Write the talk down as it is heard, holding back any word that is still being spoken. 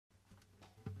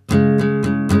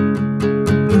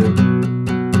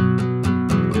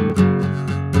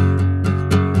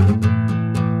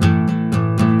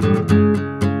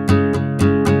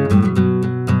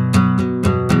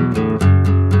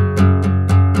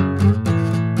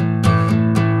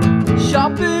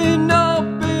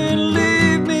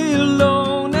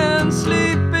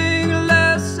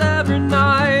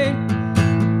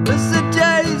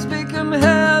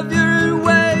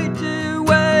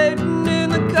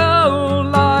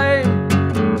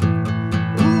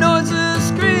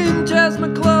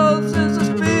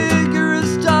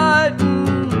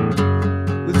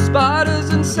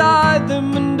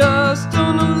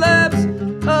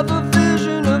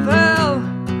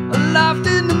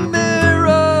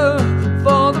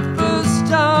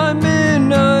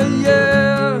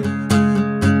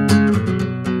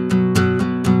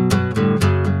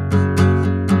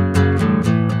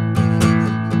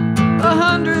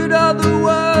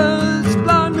words,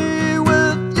 blind me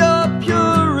with your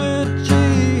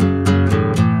purity.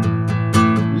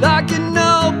 Like an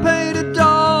old painted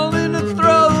doll in the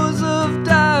throes of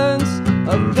dance,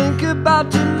 I think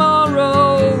about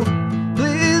tomorrow.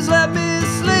 Please let me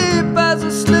sleep as I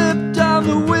slip down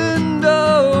the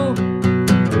window.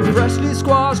 Freshly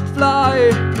squashed fly,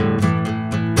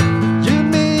 you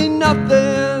mean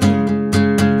nothing.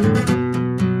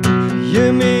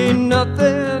 You mean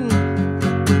nothing.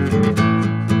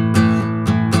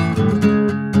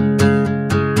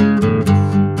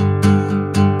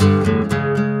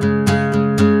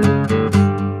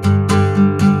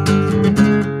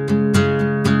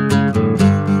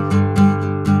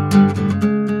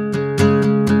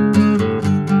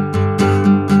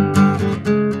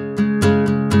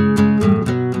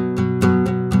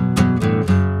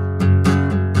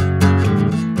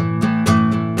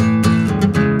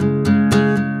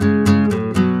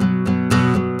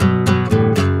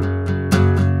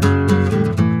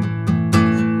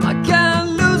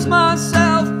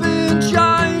 Myself in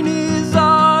Chinese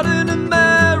art and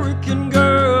American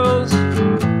girls.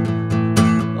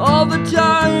 All the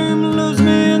time lose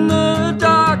me in the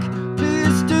dark.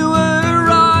 Please do it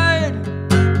right.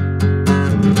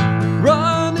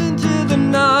 Run into the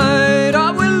night.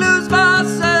 I will lose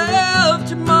myself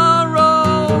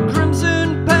tomorrow.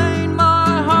 Crimson pain,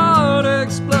 my heart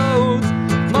explodes.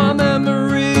 My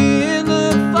memory in the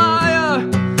fire.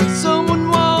 Someone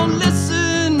won't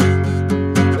listen.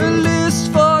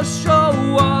 For a short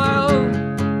while.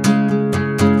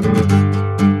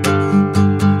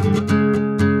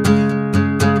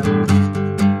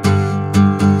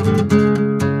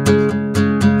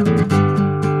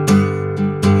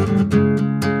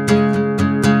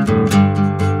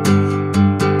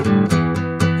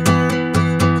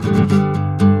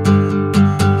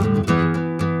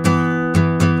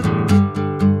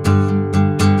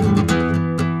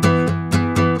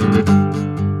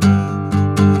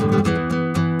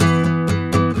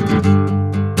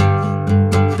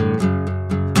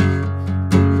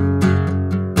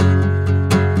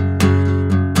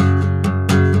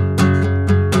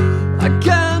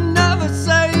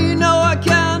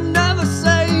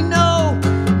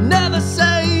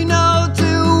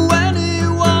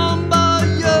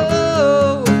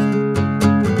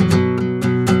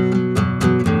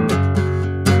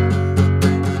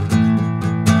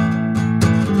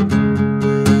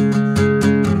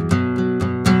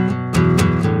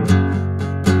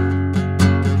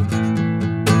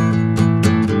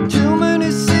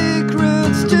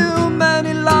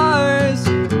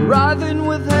 Writhing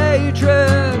with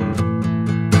hatred.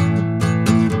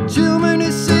 Too many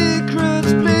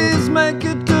secrets, please make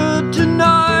it good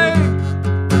tonight.